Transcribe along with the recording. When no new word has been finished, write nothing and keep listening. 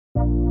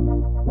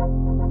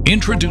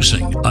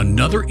Introducing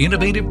another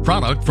innovative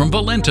product from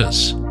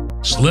Valentus,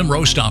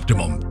 SlimROAST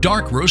Optimum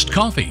Dark Roast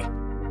Coffee.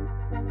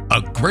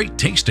 A great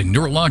tasting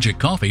neurologic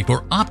coffee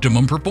for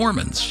optimum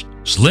performance.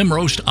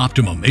 SlimROAST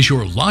Optimum is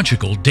your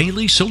logical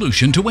daily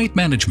solution to weight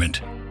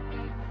management.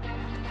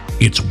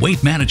 It's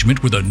weight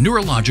management with a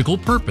neurological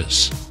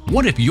purpose.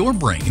 What if your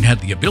brain had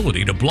the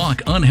ability to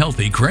block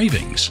unhealthy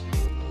cravings?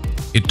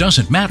 It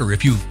doesn't matter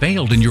if you've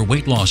failed in your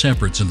weight loss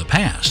efforts in the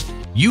past.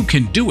 You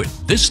can do it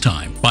this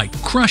time by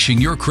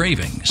crushing your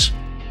cravings.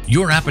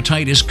 Your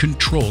appetite is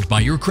controlled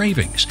by your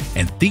cravings,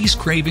 and these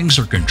cravings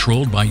are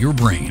controlled by your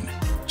brain.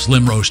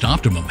 SlimROAST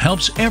Optimum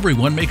helps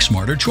everyone make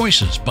smarter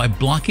choices by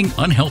blocking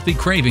unhealthy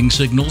craving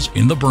signals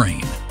in the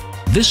brain.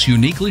 This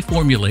uniquely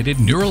formulated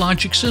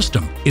neurologic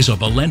system is a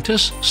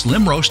Valentus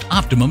SlimROAST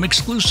Optimum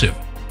exclusive.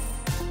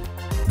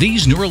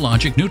 These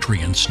neurologic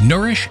nutrients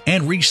nourish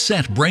and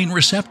reset brain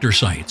receptor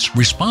sites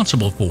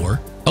responsible for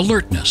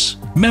alertness,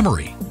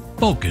 memory,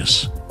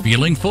 focus,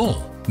 feeling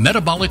full,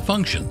 metabolic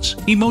functions,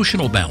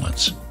 emotional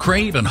balance,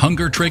 crave and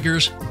hunger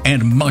triggers,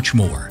 and much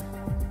more.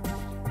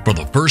 For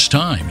the first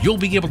time, you'll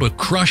be able to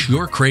crush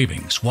your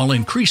cravings while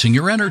increasing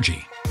your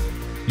energy.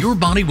 Your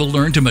body will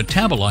learn to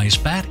metabolize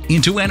fat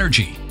into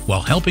energy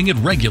while helping it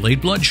regulate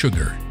blood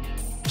sugar.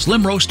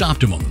 SlimROAST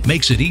Optimum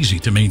makes it easy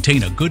to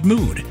maintain a good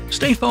mood,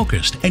 stay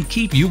focused, and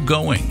keep you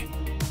going.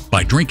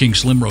 By drinking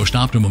SlimROAST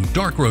Optimum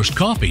Dark Roast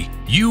Coffee,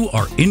 you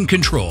are in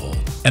control.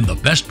 And the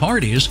best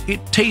part is,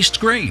 it tastes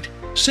great.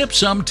 Sip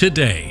some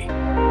today.